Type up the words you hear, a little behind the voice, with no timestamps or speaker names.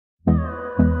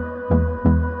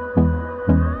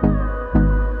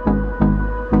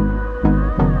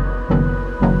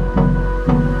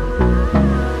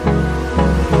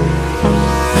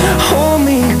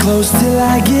close till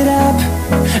I get up.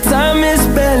 Time is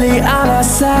barely on our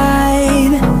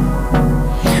side.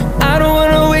 I don't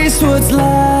wanna waste what's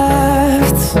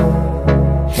left.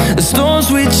 The storms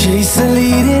we chase are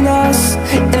leading us.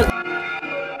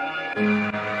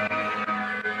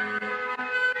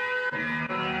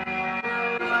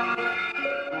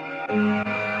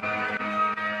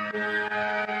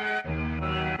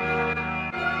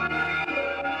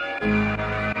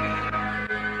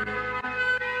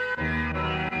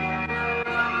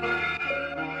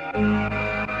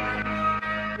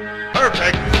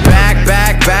 Perfect.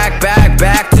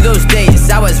 Back to those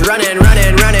days. I was running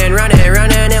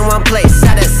in one place.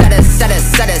 Set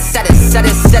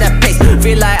a pace.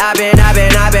 Feel like I've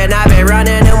been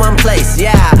running in one place.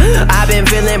 Yeah, I've been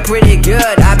feeling pretty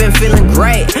good. I've been feeling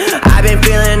great. I've been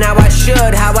feeling how I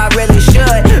should, how I really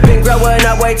should. Been growing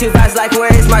up way too fast, like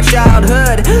where is my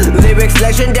childhood? Lyrics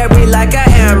legendary like I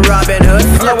am Robin Hood.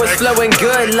 Flow is flowing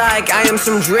good like I am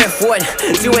some driftwood.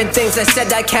 Doing things I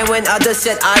said I can when others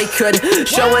said I could.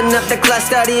 Showing up the class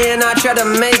studying, I try to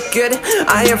make good.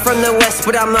 I am from the west,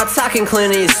 but I'm not talking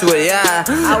Clint Eastwood, yeah.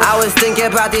 I was thinking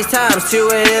about these times, 2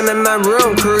 AM in my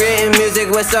room, creating music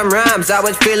with some rhymes. I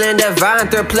was feeling divine,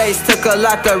 third place took a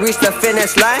lot to reach the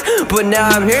finish line. But now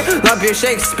I'm here, love your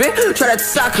Shakespeare. Try to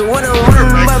talk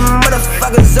one-on-one, but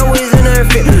motherfuckers always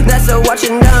interfere. That's a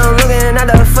watching down, looking at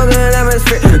the fucking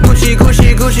atmosphere.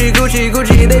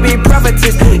 Gucci, they be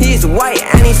prophetess. He's white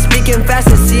and he's speaking fast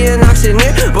as he an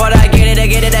auctioneer. But I get it,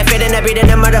 I fit in, I beat in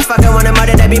the motherfucker, wanna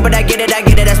murder that beat. But I get it, I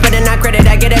spending not credit,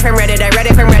 I get it from Reddit, I read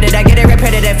it from Reddit, I get it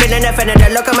repetitive, feeling offended, I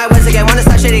look at my words again, wanna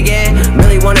start shit again,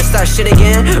 really wanna start shit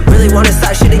again, really wanna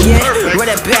start shit again. Run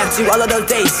it back to all of those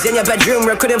days, in your bedroom,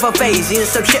 recruiting for phase, eating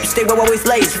some chips, they were always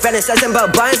lazy, fantasizing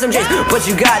about buying some J's, but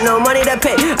you got no money to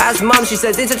pay. Ask mom, she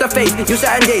says, it's just a face, you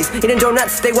certain days, eating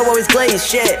donuts, they were always glazed,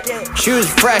 shit. Shoes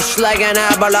fresh like an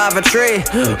apple off a tree,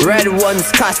 red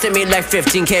ones costing me like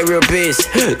 15K rupees.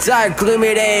 Dark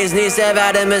gloomy days, need some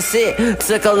vitamin C.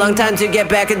 Took a long time to get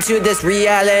back into this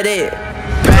reality.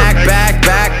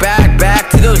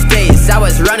 Back to those days. I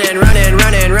was running in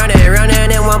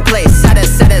one place. Set a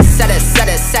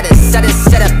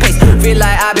pace. Feel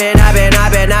like I've been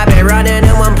running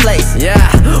in one place. Yeah,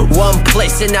 one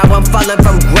place, and now I'm falling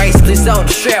from grace. Please don't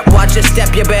trip, watch your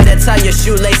step. You better tie your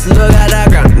shoelace. Look at the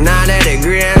ground,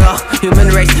 90-degree angle. Human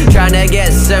race trying to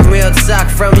get some real talk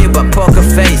from you, but poker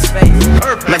face.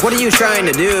 Like, what are you trying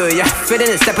to do? Yeah, fit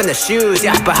in and step in the shoes.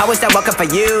 Yeah, but how is that welcome for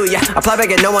you? Yeah, apply back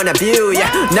and no one to view.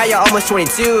 Yeah, now you're almost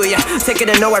 22. Yeah, taking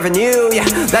it nowhere new. Yeah,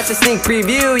 that's a sneak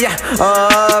preview. Yeah,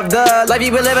 of the life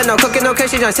you be living. No cooking, no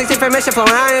cushion. On 6 information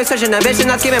flowing out in searching. Ambition,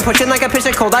 not scheming, pushing like a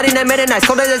piston. Cold out in the midnight.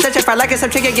 Cold as a stitch. If I like it, some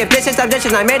chicken, get dishes, I'm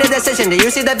dishing. I made a decision. Do you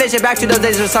see the vision? Back to those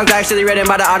days when songs actually written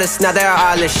by the artists. Now they're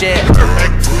all this shit.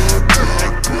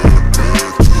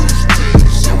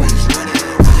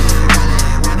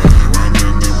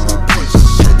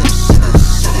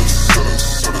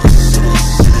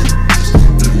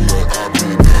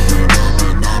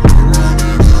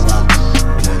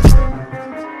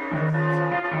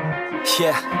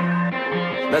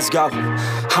 Yeah, let's go.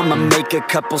 I'ma make a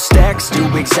couple stacks,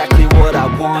 do exactly what I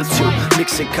want to.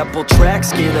 Mix a couple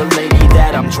tracks, get a lady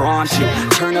that I'm drawn to.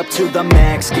 Turn up to the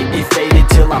max, get me faded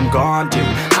till I'm gone, dude.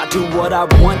 I do what I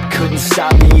want, couldn't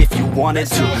stop me if you wanted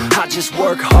to. I just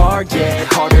work hard, yeah,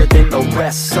 harder than the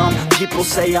rest. Some people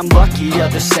say I'm lucky,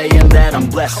 others saying that I'm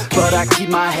blessed. But I keep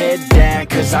my head down,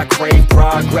 cause I crave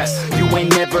progress. You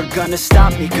ain't never gonna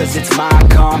stop me, cause it's my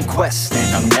conquest.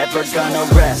 And I'm never gonna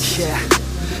rest, yeah.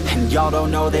 And y'all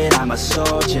don't know that I'm a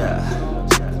soldier.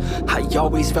 I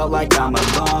always felt like I'm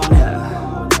alone,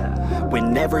 yeah.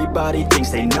 When everybody thinks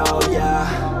they know, yeah.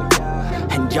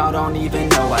 And y'all don't even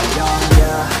know I own,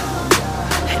 yeah.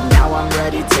 And now I'm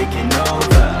ready taking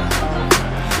over,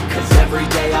 cause every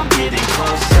day I'm getting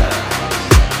closer.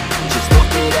 Just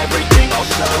look at everything I'll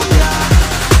show ya.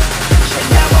 And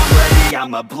now I'm ready,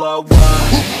 I'ma blow up.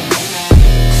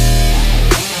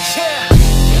 Yeah.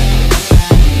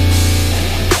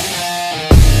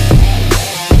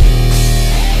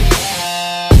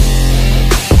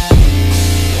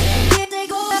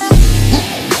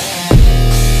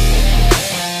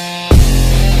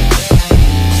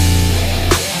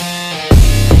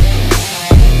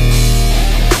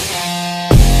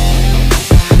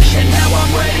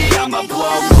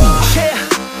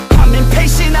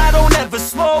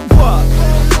 Slow up,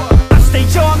 I stay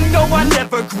young, no I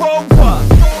never grow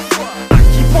up.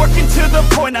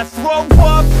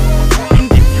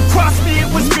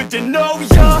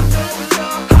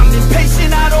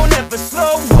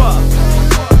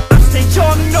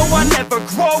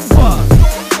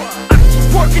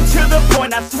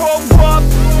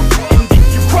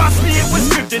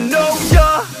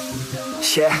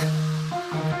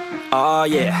 Yeah. Oh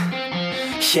yeah.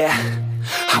 Yeah.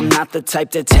 I'm not the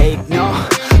type to take no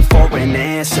for an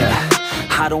answer.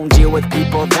 I don't deal with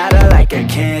people that are like a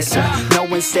cancer. No,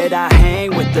 instead I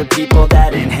hang with the people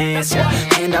that enhance ya.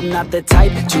 And I'm not the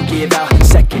type to give out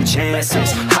second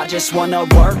chances. I just wanna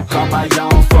work on my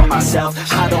own for myself.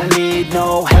 I don't need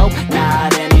no help,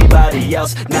 not anybody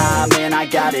else. Nah man, I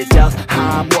got it dealt.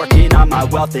 I'm working on my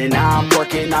wealth and I'm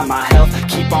working on my health.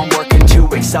 Keep on working to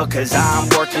excel, cause I'm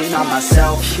working on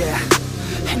myself. Yeah.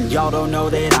 And y'all don't know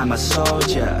that I'm a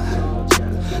soldier.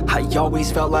 I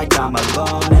always felt like I'm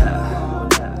alone, yeah.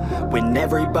 When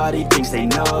everybody thinks they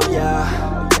know ya,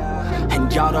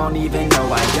 and y'all don't even know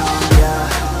I own ya.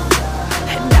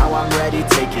 And now I'm ready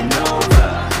taking over,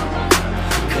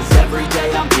 cause every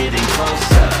day I'm getting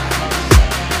closer.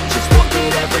 Just look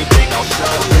at everything I'll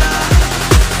show ya.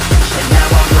 And now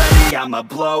I'm ready, I'ma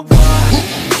blow up.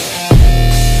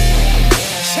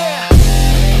 Yeah.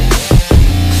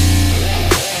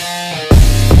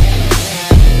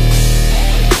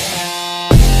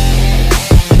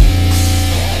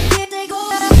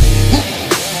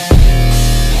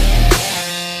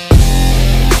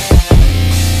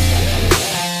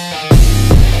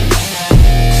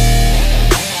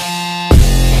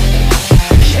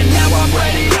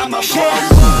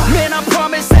 Man, I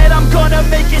promise that I'm gonna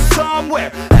make it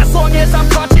somewhere. As long as I'm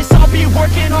conscious, I'll be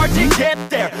working hard to get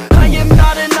there. I am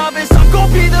not a novice, I'm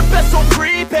gonna be the best, so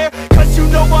prepare. Cause you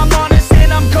know I'm honest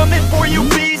and I'm coming for you,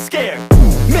 be scared.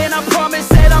 Man, I promise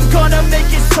that I'm gonna make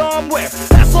it somewhere.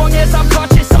 As long as I'm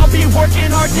conscious, I'll be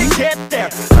working hard to get there.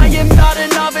 I am not a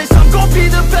novice, I'm gonna be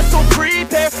the best, so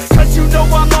prepare. Cause you know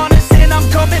I'm honest and I'm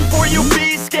coming for you,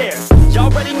 be scared.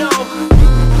 Y'all already know.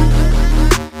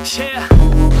 Yeah.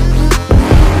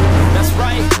 That's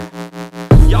right,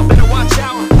 y'all better watch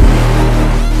out.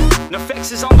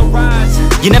 Nefex is on the rise.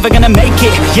 You're never gonna make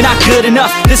it, you're not good enough.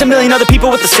 There's a million other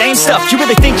people with the same stuff. You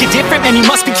really think you're different? Man, you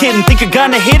must be kidding. Think you're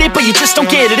gonna hit it, but you just don't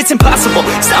get it. It's impossible,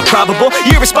 it's not probable,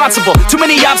 you're irresponsible. Too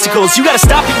many obstacles, you gotta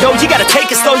stop it, yo. You gotta take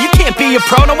it slow, you can't be a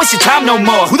pro. Don't waste your time no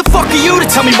more. Who the fuck are you to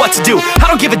tell me what to do? I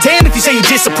don't give a damn if you say you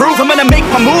disapprove. I'm gonna make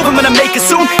my move, I'm gonna make it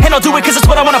soon. And I'll do it cause it's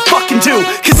what I wanna fucking do.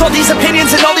 Cause all these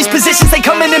opinions and all these positions, they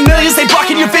come in millions, they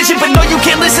blocking your vision. But no, you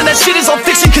can't listen, that shit is all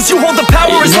fiction. Cause you hold the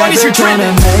power as long as you're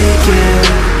dreaming.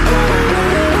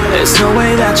 There's no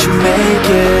way that you make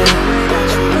it.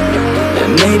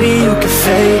 And maybe you can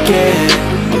fake it,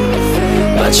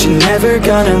 but you're never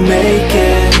gonna make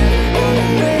it.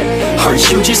 Aren't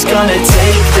you just gonna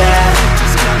take that?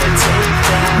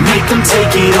 Make them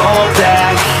take it all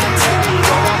back.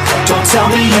 Don't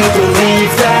tell me you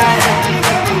believe that.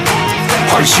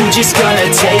 Aren't you just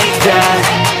gonna take that?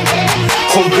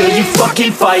 Or will you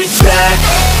fucking fight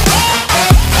back?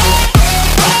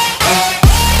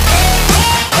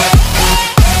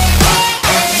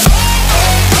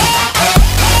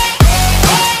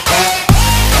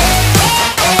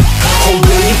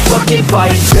 Fucking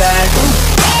fight back.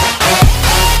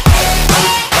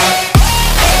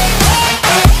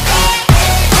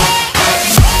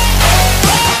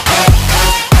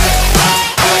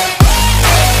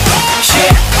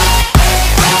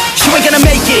 You ain't gonna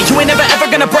make it, you ain't never ever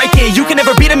gonna break it. You can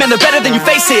never beat them and they're better than you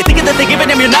face it. Thinking that they give a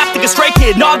damn, you're not, think a straight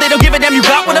kid. No, they don't give a damn, you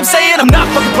got what I'm saying? I'm not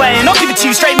fucking playing, I'll give it to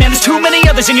you straight, man. There's too many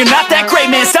others and you're not that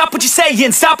great, man. Stop what you're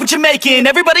saying, stop what you're making.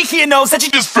 Everybody here knows that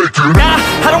you just faking. Nah,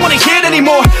 I don't wanna hear it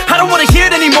anymore, I don't wanna hear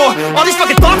it anymore. All these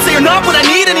fucking thoughts, they are not what I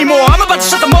need anymore. I'm about to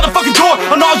shut the motherfucking door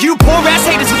on all you poor ass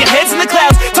haters with your heads in the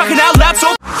clouds, talking out loud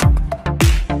so